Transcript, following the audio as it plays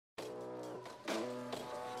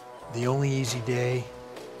The only easy day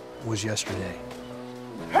was yesterday.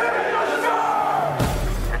 Get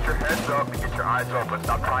your heads up and get your eyes open.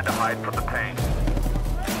 Stop trying to hide from the pain.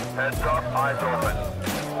 Heads up, eyes open.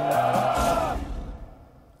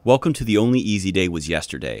 Welcome to The Only Easy Day Was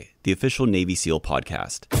Yesterday, the official Navy SEAL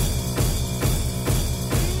podcast.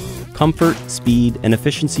 Comfort, speed, and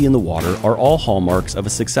efficiency in the water are all hallmarks of a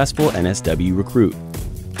successful NSW recruit.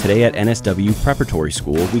 Today at NSW Preparatory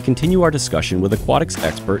School, we continue our discussion with aquatics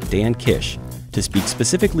expert Dan Kish to speak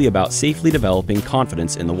specifically about safely developing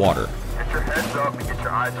confidence in the water. Get your heads up and get your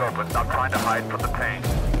eyes open. Stop trying to hide from the pain.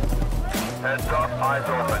 Heads up, eyes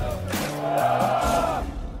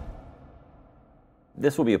open.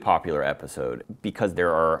 This will be a popular episode because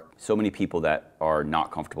there are so many people that are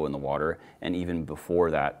not comfortable in the water, and even before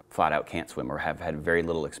that, flat out can't swim or have had very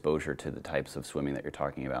little exposure to the types of swimming that you're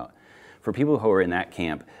talking about. For people who are in that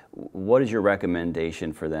camp, what is your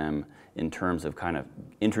recommendation for them in terms of kind of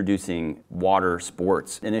introducing water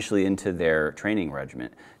sports initially into their training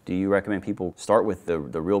regimen? Do you recommend people start with the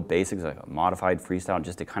real basics, like a modified freestyle,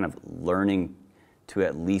 just to kind of learning to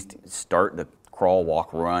at least start the crawl,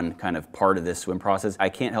 walk, run kind of part of this swim process? I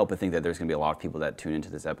can't help but think that there's going to be a lot of people that tune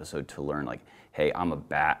into this episode to learn, like, hey,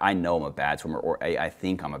 I know I'm a bad swimmer, or I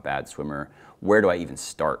think I'm a bad swimmer. Where do I even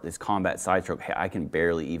start? This combat side stroke, hey, I can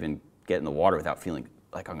barely even get in the water without feeling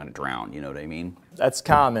like I'm going to drown. You know what I mean? That's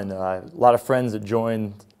common. A lot of friends that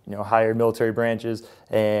join, higher military branches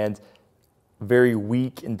and very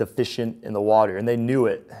weak and deficient in the water, and they knew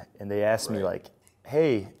it. And they asked me, like,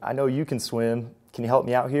 hey, I know you can swim. Can you help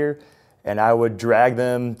me out here? And I would drag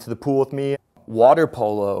them to the pool with me. Water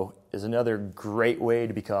polo is another great way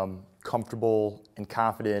to become comfortable and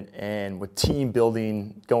confident, and with team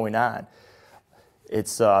building going on.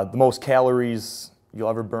 It's the most calories you'll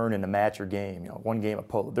ever burn in a match or game. One game of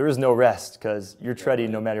polo. There is no rest because you're treading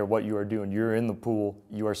no matter what you are doing. You're in the pool,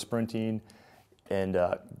 you are sprinting, and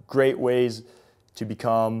great ways to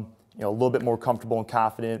become a little bit more comfortable and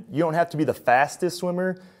confident. You don't have to be the fastest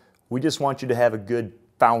swimmer. We just want you to have a good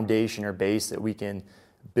foundation or base that we can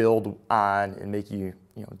build on and make you,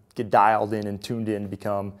 get dialed in and tuned in to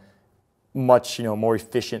become much, more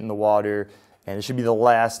efficient in the water. And it should be the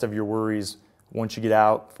last of your worries once you get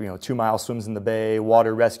out. 2-mile swims in the bay,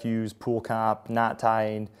 water rescues, pool comp, knot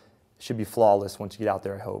tying. It should be flawless once you get out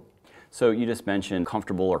there, I hope. So you just mentioned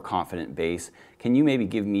comfortable or confident base. Can you maybe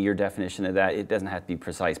give me your definition of that? It doesn't have to be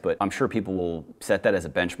precise, but I'm sure people will set that as a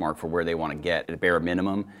benchmark for where they want to get at a bare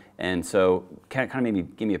minimum. And so kind of maybe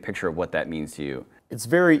give me a picture of what that means to you. It's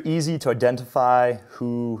very easy to identify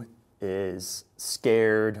who is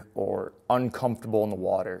scared or uncomfortable in the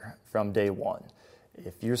water from day one.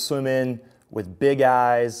 If you're swimming with big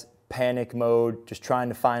eyes, panic mode, just trying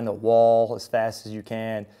to find the wall as fast as you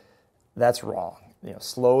can, that's wrong.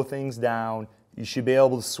 Slow things down. You should be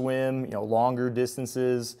able to swim, longer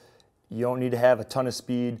distances. You don't need to have a ton of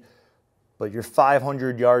speed, but your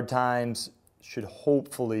 500-yard times should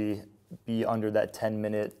hopefully be under that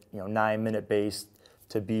 10-minute, 9-minute base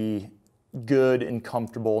to be good and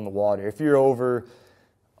comfortable in the water. If you're over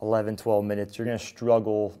 11, 12 minutes, you're going to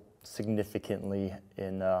struggle significantly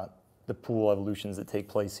in the pool evolutions that take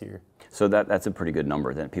place here. So that's a pretty good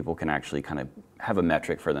number that people can actually kind of have a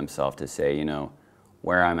metric for themselves to say,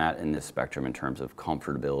 where I'm at in this spectrum in terms of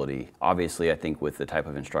comfortability. Obviously, I think with the type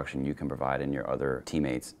of instruction you can provide and your other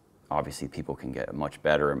teammates, obviously people can get much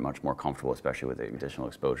better and much more comfortable, especially with the additional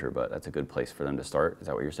exposure, but that's a good place for them to start. Is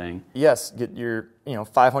that what you're saying? Yes, get your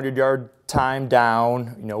 500-yard time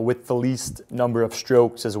down, with the least number of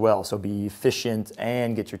strokes as well. So be efficient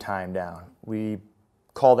and get your time down. We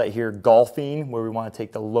call that here golfing, where we want to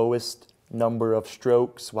take the lowest number of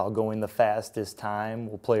strokes while going the fastest time.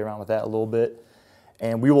 We'll play around with that a little bit.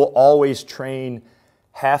 And we will always train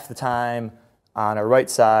half the time on our right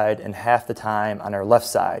side and half the time on our left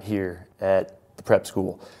side here at the prep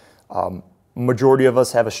school. Majority of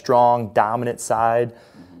us have a strong, dominant side,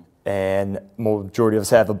 and majority of us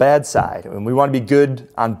have a bad side. And we want to be good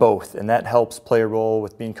on both, and that helps play a role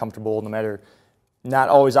with being comfortable no matter, not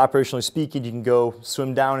always operationally speaking. You can go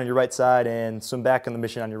swim down on your right side and swim back on the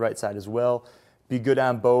mission on your right side as well. Be good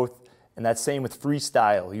on both. And that's same with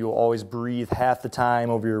freestyle. You'll always breathe half the time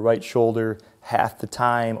over your right shoulder, half the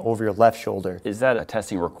time over your left shoulder. Is that a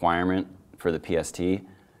testing requirement for the PST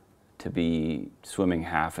to be swimming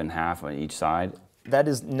half and half on each side? That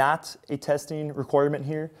is not a testing requirement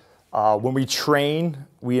here. When we train,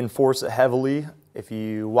 we enforce it heavily. If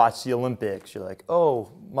you watch the Olympics, you're like,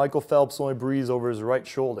 oh, Michael Phelps only breathes over his right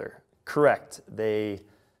shoulder. Correct. They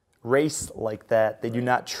race like that. They do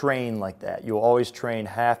not train like that. You'll always train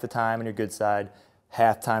half the time on your good side,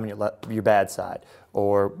 half time on your bad side.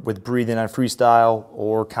 or with breathing on freestyle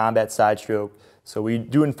or combat side stroke. So we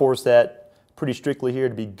do enforce that pretty strictly here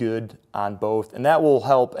to be good on both, and that will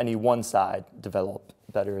help any one side develop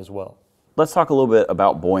better as well. Let's talk a little bit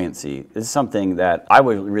about buoyancy. This is something that I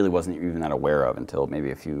really wasn't even that aware of until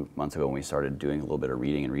maybe a few months ago when we started doing a little bit of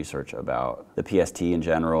reading and research about the PST in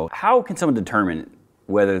general. How can someone determine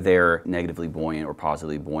whether they're negatively buoyant or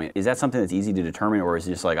positively buoyant? Is that something that's easy to determine, or is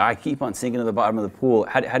it just like, I keep on sinking to the bottom of the pool?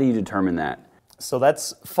 How do you determine that? So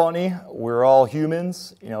that's funny. We're all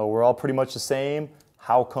humans. We're all pretty much the same.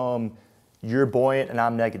 How come you're buoyant and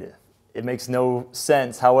I'm negative? It makes no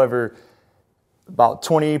sense. However, about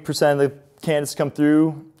 20% of the candidates come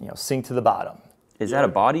through, sink to the bottom. Is that a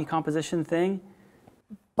body composition thing?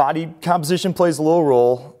 Body composition plays a little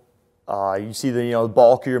role. You see the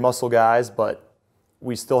bulkier muscle guys, but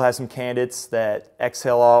we still have some candidates that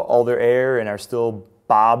exhale all their air and are still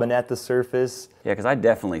bobbing at the surface. Yeah, because I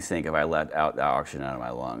definitely sink if I let out the oxygen out of my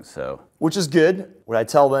lungs. So, which is good. What I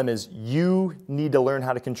tell them is you need to learn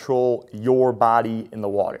how to control your body in the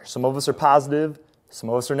water. Some of us are positive, some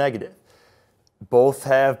of us are negative. Both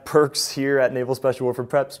have perks here at Naval Special Warfare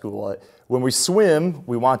Prep School. When we swim,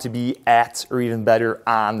 we want to be at or even better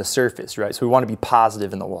on the surface, right? So we want to be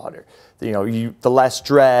positive in the water. The less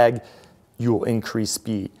drag, you will increase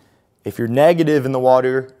speed. If you're negative in the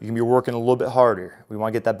water, you can be working a little bit harder. We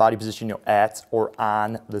want to get that body position at or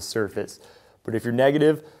on the surface. But if you're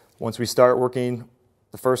negative, once we start working,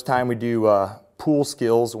 the first time we do pool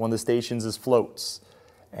skills, one of the stations is floats.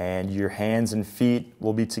 And your hands and feet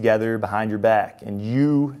will be together behind your back. And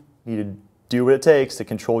you need to do what it takes to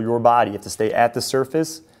control your body. You have to stay at the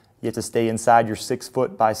surface. You have to stay inside your 6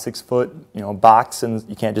 foot by 6 foot box, and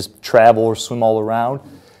you can't just travel or swim all around.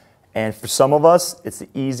 And for some of us, it's the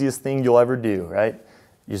easiest thing you'll ever do, right?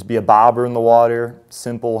 You just be a bobber in the water,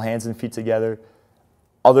 simple, hands and feet together.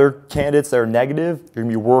 Other candidates that are negative, you're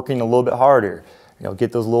gonna be working a little bit harder.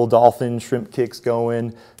 Get those little dolphin shrimp kicks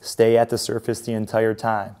going, stay at the surface the entire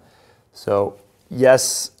time. So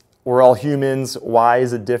yes, we're all humans. Why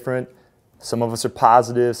is it different? Some of us are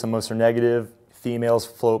positive, some of us are negative. Females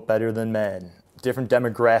float better than men. Different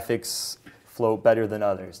demographics float better than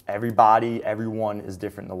others. Everybody, everyone is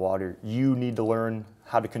different in the water. You need to learn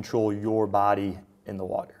how to control your body in the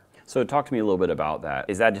water. So talk to me a little bit about that.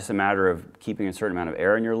 Is that just a matter of keeping a certain amount of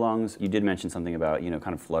air in your lungs? You did mention something about,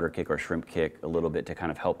 kind of flutter kick or shrimp kick a little bit to kind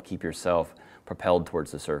of help keep yourself propelled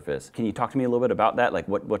towards the surface. Can you talk to me a little bit about that? Like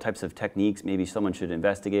what types of techniques maybe someone should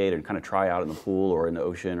investigate and kind of try out in the pool or in the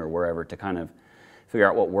ocean or wherever to kind of figure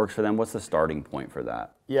out what works for them? What's the starting point for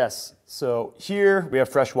that? Yes, so here we have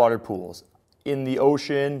freshwater pools. In the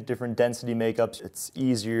ocean, different density makeups, it's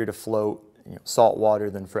easier to float salt water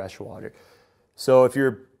than freshwater. So if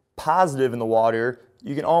you're positive in the water,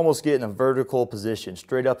 you can almost get in a vertical position,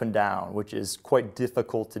 straight up and down, which is quite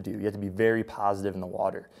difficult to do. You have to be very positive in the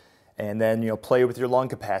water. And then, play with your lung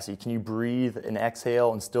capacity. Can you breathe and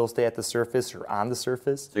exhale and still stay at the surface or on the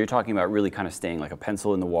surface? So you're talking about really kind of staying like a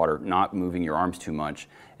pencil in the water, not moving your arms too much,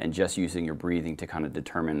 and just using your breathing to kind of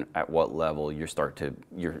determine at what level your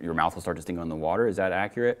mouth will start to sting on the water. Is that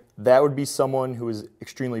accurate? That would be someone who is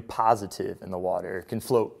extremely positive in the water, can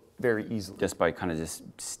float very easily. Just by kind of just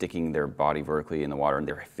sticking their body vertically in the water and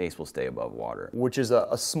their face will stay above water. Which is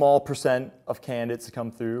a small percent of candidates to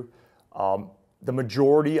come through. The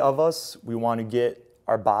majority of us, we want to get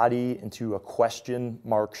our body into a question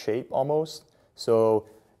mark shape almost. So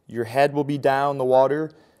your head will be down the water.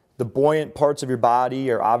 The buoyant parts of your body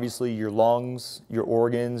are obviously your lungs, your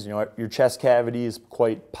organs. Your chest cavity is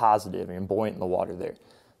quite positive and buoyant in the water there.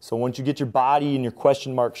 So once you get your body in your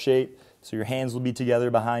question mark shape, so your hands will be together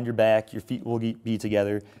behind your back, your feet will be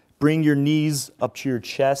together. Bring your knees up to your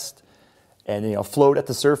chest and float at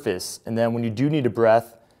the surface. And then when you do need a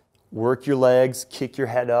breath, work your legs, kick your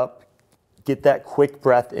head up, get that quick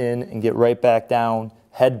breath in and get right back down,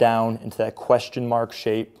 head down into that question mark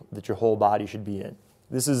shape that your whole body should be in.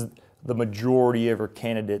 This is the majority of our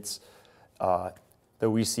candidates that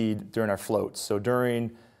we see during our floats. So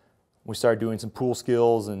we start doing some pool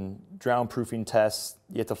skills and drown proofing tests.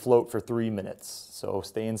 You have to float for 3 minutes. So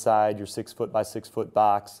stay inside your 6 foot by 6 foot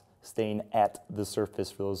box, staying at the surface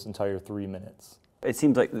for those entire 3 minutes. It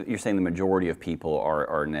seems like you're saying the majority of people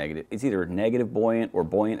are negative. It's either negative buoyant or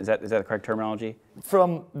buoyant. Is that the correct terminology?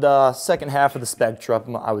 From the second half of the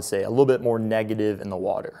spectrum, I would say a little bit more negative in the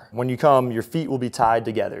water. When you come, your feet will be tied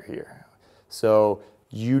together here. So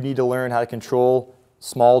you need to learn how to control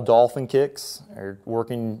small dolphin kicks, or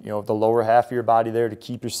working the lower half of your body there to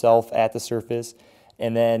keep yourself at the surface,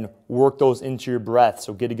 and then work those into your breath.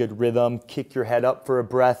 So get a good rhythm, kick your head up for a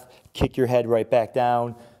breath, kick your head right back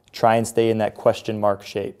down, try and stay in that question mark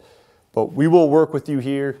shape. But we will work with you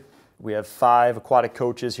here. We have 5 aquatic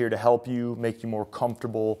coaches here to help you, make you more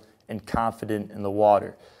comfortable and confident in the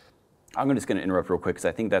water. I'm just going to interrupt real quick because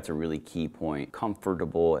I think that's a really key point.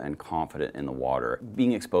 Comfortable and confident in the water.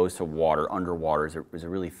 Being exposed to water, underwater, is a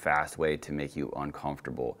really fast way to make you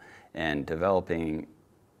uncomfortable. And developing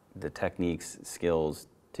the techniques, skills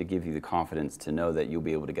to give you the confidence to know that you'll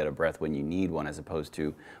be able to get a breath when you need one as opposed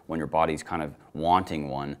to when your body's kind of wanting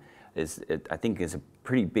one, I think is a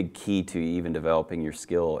pretty big key to even developing your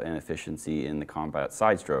skill and efficiency in the combat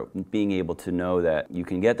side stroke. Being able to know that you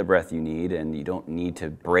can get the breath you need and you don't need to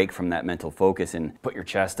break from that mental focus and put your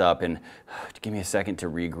chest up and give me a second to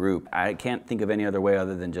regroup. I can't think of any other way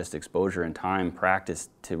other than just exposure and time, practice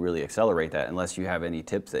to really accelerate that, unless you have any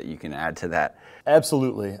tips that you can add to that.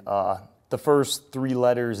 Absolutely. The first 3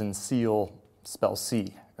 letters in SEAL spell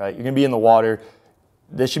C, right? You're gonna be in the water.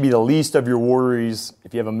 This should be the least of your worries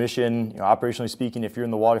if you have a mission, operationally speaking, if you're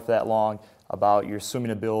in the water for that long, about your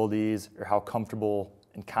swimming abilities or how comfortable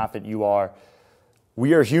and confident you are.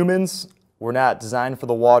 We are humans. We're not designed for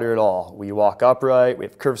the water at all. We walk upright, we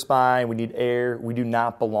have curved spine, we need air. We do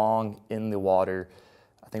not belong in the water.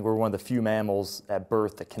 I think we're one of the few mammals at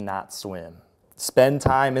birth that cannot swim. Spend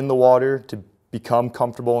time in the water to become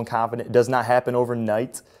comfortable and confident. It does not happen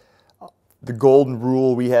overnight. The golden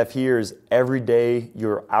rule we have here is every day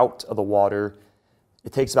you're out of the water,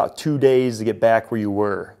 it takes about 2 days to get back where you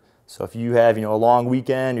were. So if you have a long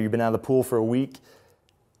weekend or you've been out of the pool for a week,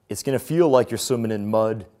 it's going to feel like you're swimming in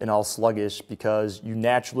mud and all sluggish because you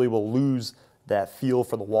naturally will lose that feel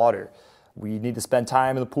for the water. We need to spend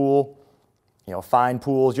time in the pool, find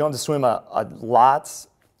pools. You don't have to swim a lot.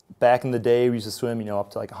 Back in the day, we used to swim up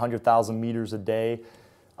to like 100,000 meters a day.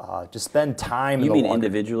 Just spend time in the water. You mean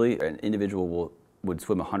individually? An individual would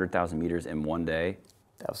swim 100,000 meters in one day?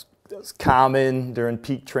 That was common during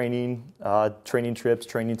peak training, training trips,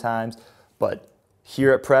 training times. But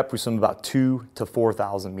here at Prep, we swim about 2,000 to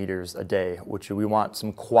 4,000 meters a day, which we want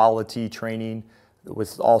some quality training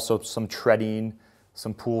with also some treading,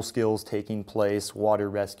 some pool skills taking place, water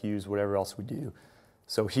rescues, whatever else we do.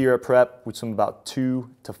 So here at Prep, we swim about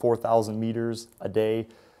 2,000 to 4,000 meters a day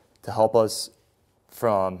to help us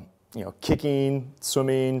from kicking,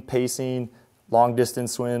 swimming, pacing, long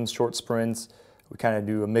distance swims, short sprints. We kind of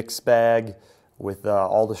do a mixed bag with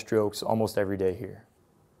all the strokes almost every day here.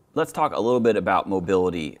 Let's talk a little bit about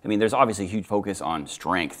mobility. I mean, there's obviously a huge focus on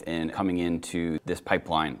strength in coming into this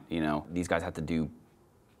pipeline. These guys have to do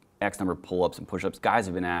X number of pull-ups and push-ups. Guys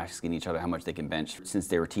have been asking each other how much they can bench since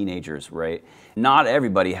they were teenagers, right? Not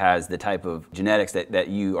everybody has the type of genetics that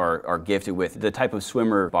you are gifted with, the type of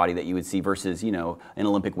swimmer body that you would see versus, an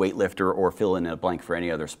Olympic weightlifter or fill in a blank for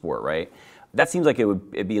any other sport, right? That seems like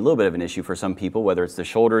it'd be a little bit of an issue for some people, whether it's the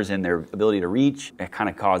shoulders and their ability to reach. It kind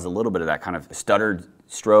of causes a little bit of that kind of stuttered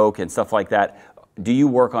stroke and stuff like that. Do you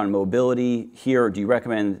work on mobility here, or do you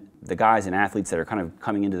recommend the guys and athletes that are kind of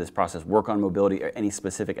coming into this process work on mobility? Any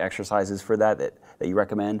specific exercises for that you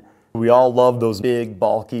recommend? We all love those big,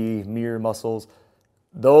 bulky mirror muscles.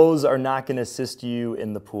 Those are not going to assist you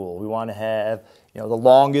in the pool. We want to have the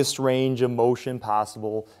longest range of motion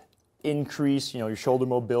possible, increase your shoulder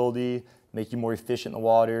mobility, make you more efficient in the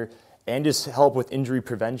water, and just help with injury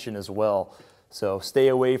prevention as well. So stay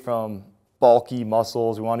away from bulky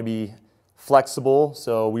muscles. We want to be flexible,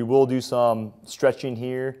 so we will do some stretching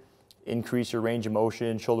here, increase your range of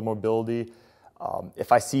motion, shoulder mobility.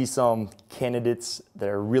 If I see some candidates that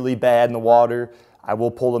are really bad in the water, I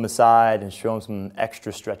will pull them aside and show them some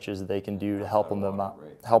extra stretches that they can do to help them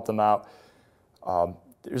out.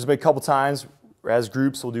 There's been a couple times where as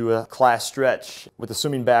groups we'll do a class stretch. With a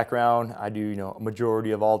swimming background, I do a majority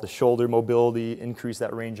of all the shoulder mobility, increase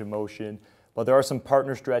that range of motion. But there are some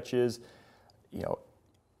partner stretches,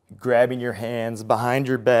 grabbing your hands behind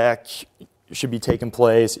your back should be taking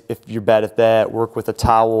place. If you're bad at that, work with a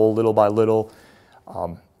towel little by little.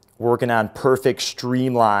 Working on perfect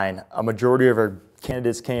streamline. A majority of our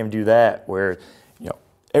candidates can't even do that, where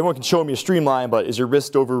everyone can show me a streamline, but is your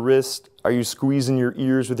wrist over wrist? Are you squeezing your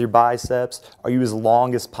ears with your biceps? Are you as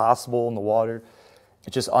long as possible in the water?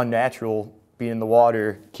 It's just unnatural being in the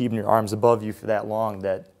water, keeping your arms above you for that long,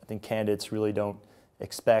 that I think candidates really don't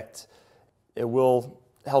expect. It will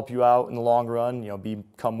help you out in the long run,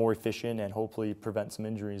 become more efficient and hopefully prevent some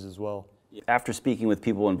injuries as well. After speaking with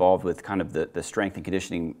people involved with kind of the strength and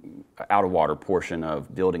conditioning out of water portion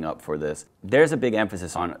of building up for this, There's a big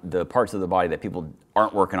emphasis on the parts of the body that people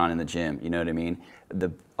aren't working on in the gym, you know what I mean?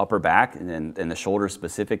 The upper back and the shoulders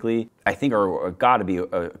specifically, I think are got to be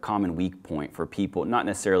a common weak point for people, not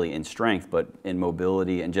necessarily in strength, but in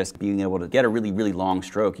mobility and just being able to get a really, really long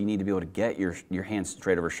stroke. You need to be able to get your hands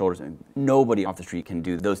straight over shoulders. And nobody off the street can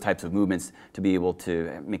do those types of movements to be able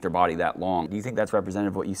to make their body that long. Do you think that's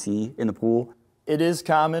representative of what you see in the pool? It is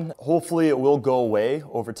common. Hopefully it will go away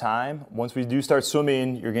over time. Once we do start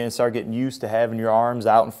swimming, you're going to start getting used to having your arms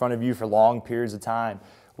out in front of you for long periods of time.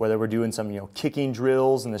 Whether we're doing some kicking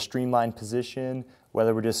drills in the streamlined position,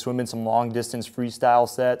 whether we're just swimming some long distance freestyle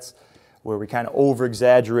sets where we kind of over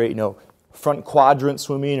exaggerate, front quadrant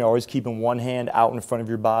swimming, you're always keeping one hand out in front of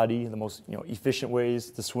your body, the most efficient ways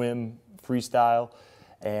to swim freestyle.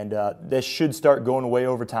 And this should start going away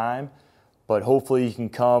over time, but hopefully you can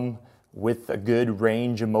come with a good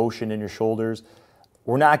range of motion in your shoulders.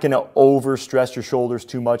 We're not going to overstress your shoulders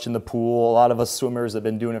too much in the pool. A lot of us swimmers have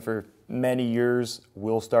been doing it for many years.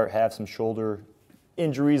 We'll start have some shoulder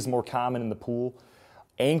injuries more common in the pool.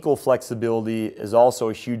 Ankle flexibility is also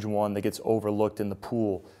a huge one that gets overlooked in the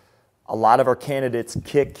pool. A lot of our candidates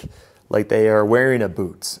kick like they are wearing a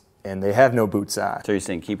boots, and they have no boots on. So you're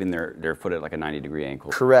saying keeping their foot at like a 90-degree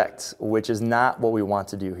ankle? Correct, which is not what we want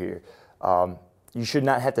to do here. You should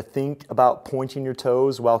not have to think about pointing your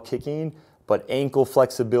toes while kicking, but ankle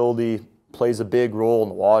flexibility plays a big role in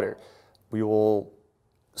the water. We will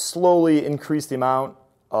slowly increase the amount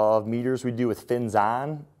of meters we do with fins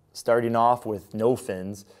on, starting off with no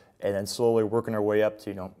fins, and then slowly working our way up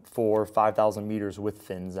to 4,000 or 5,000 meters with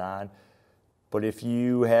fins on. But if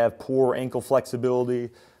you have poor ankle flexibility,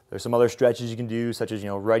 there's some other stretches you can do, such as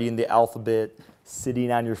writing the alphabet,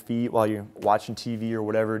 sitting on your feet while you're watching TV or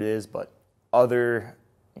whatever it is, but other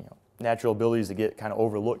natural abilities that get kind of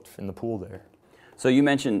overlooked in the pool there. So you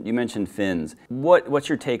mentioned fins. What's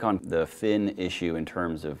your take on the fin issue in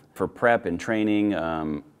terms of for prep and training?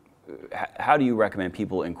 How do you recommend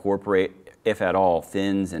people incorporate, if at all,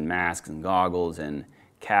 fins and masks and goggles and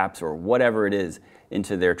caps or whatever it is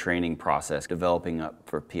into their training process, developing up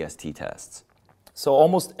for PST tests? So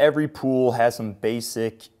almost every pool has some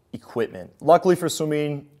basic equipment. Luckily for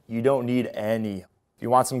swimming, you don't need any. If you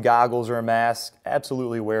want some goggles or a mask,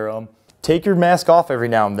 absolutely wear them. Take your mask off every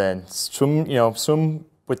now and then. Swim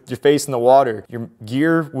with your face in the water. Your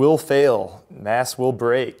gear will fail. Mask will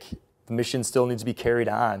break. The mission still needs to be carried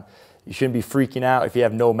on. You shouldn't be freaking out if you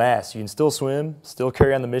have no mask. You can still swim, still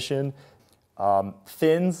carry on the mission.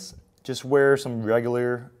 Fins, just wear some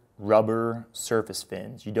regular rubber surface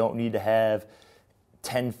fins. You don't need to have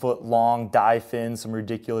 10-foot long dive fins, some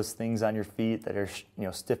ridiculous things on your feet that are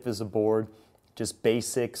stiff as a board. Just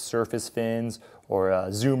basic surface fins or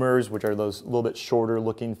zoomers, which are those little bit shorter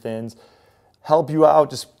looking fins. Help you out,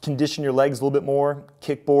 just condition your legs a little bit more.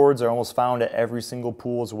 Kickboards are almost found at every single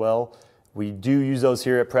pool as well. We do use those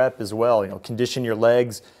here at Prep as well. Condition your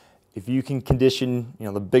legs. If you can condition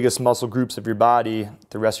the biggest muscle groups of your body,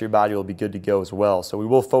 the rest of your body will be good to go as well. So we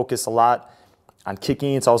will focus a lot on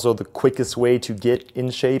kicking. It's also the quickest way to get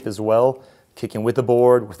in shape as well. Kicking with a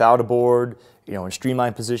board, without a board, in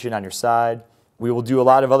streamlined position on your side. We will do a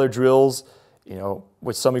lot of other drills,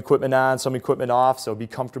 with some equipment on, some equipment off, so be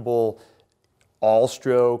comfortable all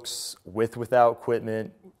strokes, without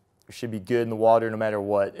equipment. You should be good in the water no matter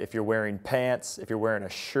what. If you're wearing pants, if you're wearing a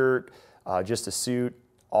shirt, just a suit,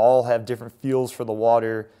 all have different feels for the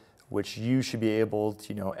water, which you should be able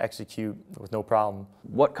to execute with no problem.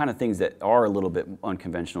 What kind of things that are a little bit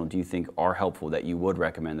unconventional do you think are helpful that you would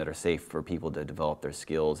recommend that are safe for people to develop their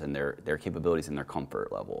skills and their capabilities and their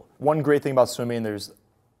comfort level? One great thing about swimming, there's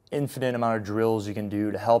infinite amount of drills you can do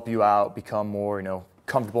to help you out become more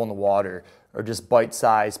comfortable in the water, or just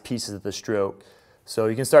bite-sized pieces of the stroke. So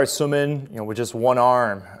you can start swimming with just one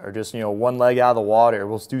arm or just one leg out of the water.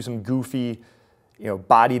 We'll do some goofy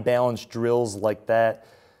body balance drills like that.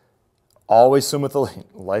 Always swim with a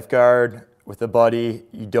lifeguard, with a buddy.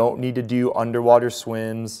 You don't need to do underwater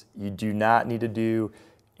swims. You do not need to do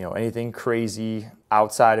anything crazy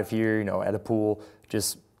outside of here at a pool.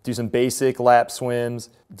 Just do some basic lap swims,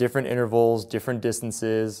 different intervals, different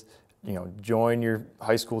distances. Join your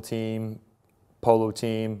high school team, polo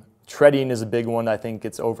team. Treading is a big one I think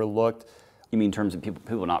gets overlooked. You mean in terms of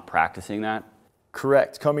people not practicing that?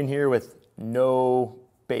 Correct. Coming here with no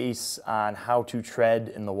base on how to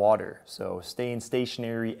tread in the water. So staying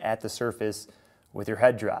stationary at the surface with your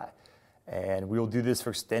head dry. And we will do this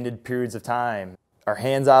for extended periods of time. Our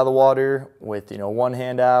hands out of the water with one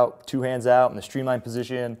hand out, two hands out in the streamlined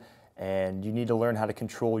position, and you need to learn how to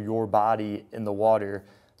control your body in the water.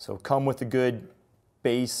 So come with a good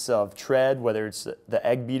base of tread, whether it's the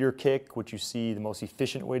egg beater kick, which you see the most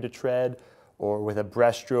efficient way to tread, or with a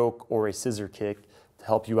breaststroke or a scissor kick to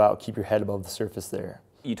help you out, keep your head above the surface there.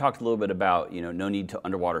 You talked a little bit about, no need to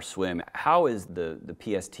underwater swim. How is the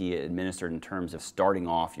PST administered in terms of starting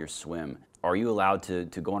off your swim? Are you allowed to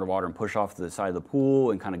go underwater and push off to the side of the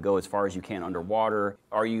pool and kind of go as far as you can underwater?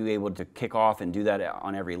 Are you able to kick off and do that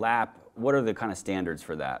on every lap? What are the kind of standards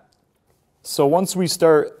for that? So once we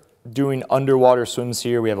start doing underwater swims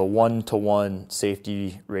here, we have a 1-to-1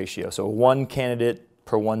 safety ratio. So 1 candidate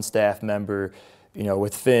per 1 staff member,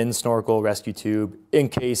 with fin, snorkel, rescue tube, in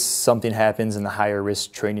case something happens in the higher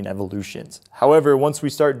risk training evolutions. However, once we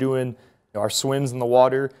start doing our swims in the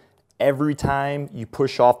water, every time you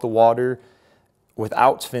push off the water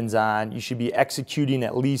without fins on, you should be executing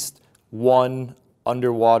at least 1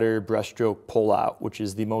 underwater breaststroke pullout, which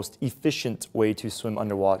is the most efficient way to swim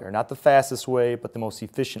underwater. Not the fastest way, but the most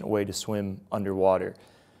efficient way to swim underwater.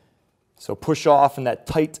 So push off in that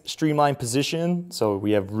tight streamline position. So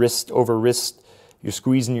we have wrist over wrist. You're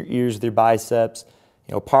squeezing your ears with your biceps.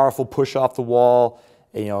 Powerful push off the wall.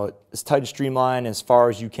 As tight a streamline as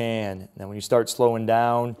far as you can. And then when you start slowing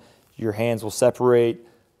down, your hands will separate.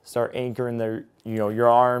 Start anchoring your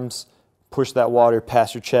arms. Push that water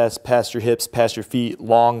past your chest, past your hips, past your feet.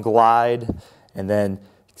 Long glide, and then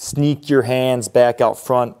sneak your hands back out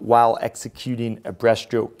front while executing a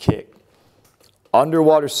breaststroke kick.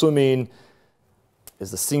 Underwater swimming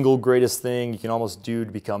is the single greatest thing you can almost do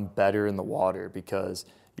to become better in the water, because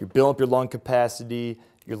you build up your lung capacity,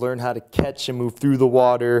 you learn how to catch and move through the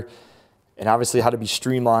water, and obviously how to be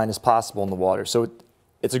streamlined as possible in the water. So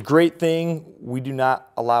it's a great thing. We do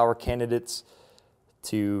not allow our candidates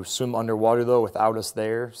to swim underwater though without us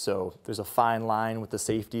there. So there's a fine line with the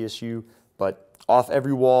safety issue, but off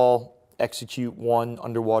every wall, execute 1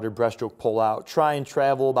 underwater breaststroke pull out. Try and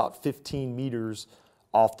travel about 15 meters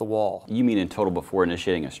off the wall. You mean in total before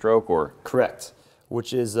initiating a stroke, or? Correct,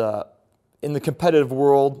 which is in the competitive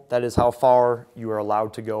world, that is how far you are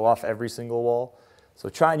allowed to go off every single wall. So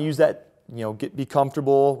try and use that, be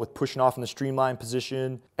comfortable with pushing off in the streamline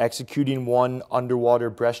position, executing 1 underwater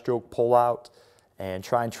breaststroke pull out, and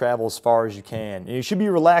try and travel as far as you can. And you should be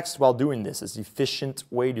relaxed while doing this. It's an efficient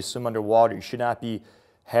way to swim underwater. You should not be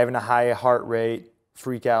having a high heart rate,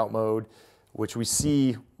 freak out mode, which we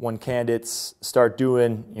see when candidates start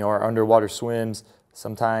doing our underwater swims.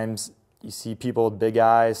 Sometimes you see people with big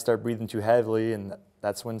eyes start breathing too heavily, and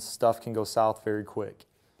that's when stuff can go south very quick.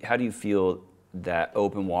 How do you feel that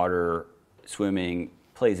open water swimming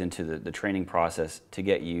plays into the training process to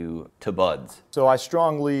get you to buds? So I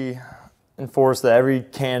strongly enforce that every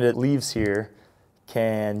candidate leaves here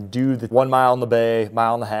can do the 1 mile in the bay, 1.5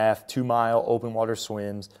 miles, 2 mile open water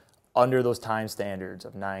swims under those time standards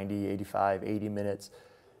of 90, 85, 80 minutes.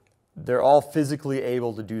 They're all physically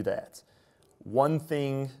able to do that. One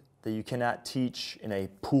thing that you cannot teach in a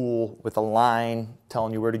pool with a line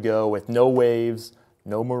telling you where to go, with no waves,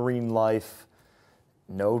 no marine life,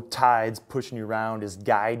 no tides pushing you around, is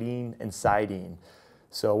guiding and sighting.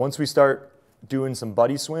 So once we start doing some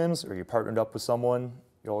buddy swims, or you're partnered up with someone,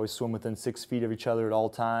 you always swim within 6 feet of each other at all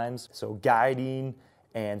times. So guiding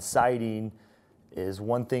and sighting is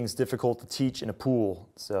one thing that's difficult to teach in a pool.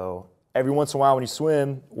 So every once in a while when you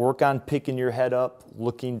swim, work on picking your head up,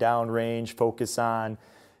 looking downrange, focus on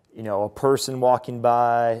a person walking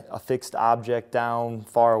by, a fixed object down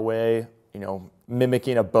far away,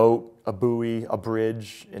 mimicking a boat, a buoy, a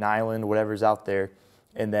bridge, an island, whatever's out there,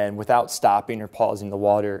 and then without stopping or pausing the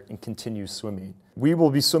water, and continue swimming. We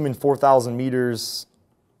will be swimming 4,000 meters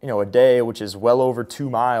a day, which is well over 2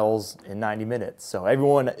 miles in 90 minutes. So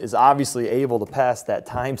everyone is obviously able to pass that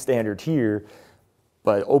time standard here,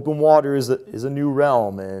 but open water is a new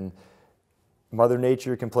realm, and Mother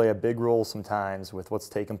Nature can play a big role sometimes with what's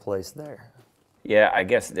taking place there. Yeah, I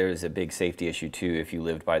guess there's a big safety issue too. If you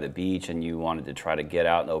lived by the beach and you wanted to try to get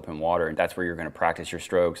out in the open water, and that's where you're going to practice your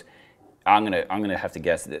strokes, I'm gonna have to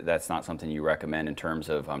guess that that's not something you recommend in terms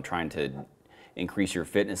of trying to increase your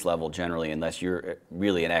fitness level generally, unless you're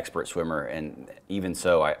really an expert swimmer. And even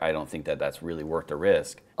so, I don't think that that's really worth the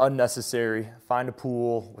risk. Unnecessary. Find a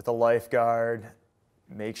pool with a lifeguard.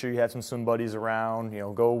 Make sure you have some swim buddies around.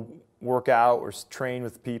 Go work out or train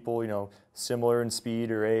with people similar in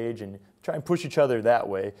speed or age, and try and push each other that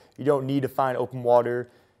way. You don't need to find open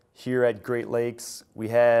water here at Great Lakes. We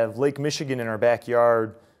have Lake Michigan in our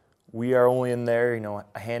backyard. We are only in there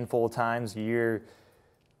a handful of times a year,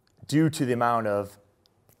 due to the amount of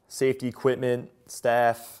safety equipment,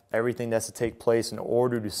 staff, everything that's to take place in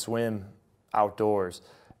order to swim outdoors.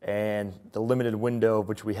 And the limited window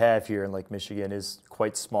which we have here in Lake Michigan is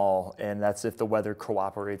quite small, and that's if the weather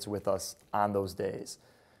cooperates with us on those days.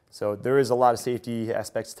 So there is a lot of safety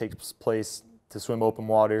aspects that takes place to swim open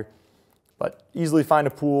water, but easily find a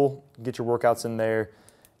pool, get your workouts in there,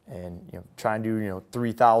 and try and do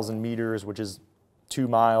 3,000 meters, which is 2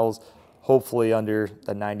 miles, hopefully under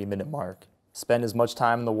the 90-minute mark. Spend as much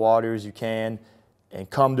time in the water as you can, and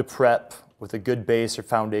come to prep with a good base or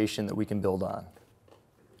foundation that we can build on.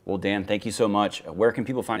 Well, Dan, thank you so much. Where can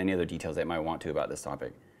people find any other details they might want to about this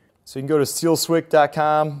topic? So you can go to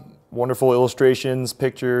SWCC.com. Wonderful illustrations,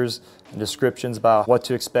 pictures, and descriptions about what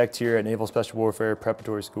to expect here at Naval Special Warfare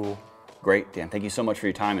Preparatory School. Great, Dan. Thank you so much for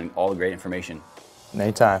your time and all the great information.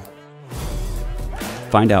 Anytime.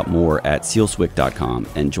 Find out more at SEALSWCC.com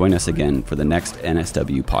and join us again for the next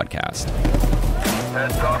NSW podcast.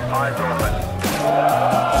 Heads up, eyes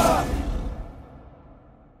open.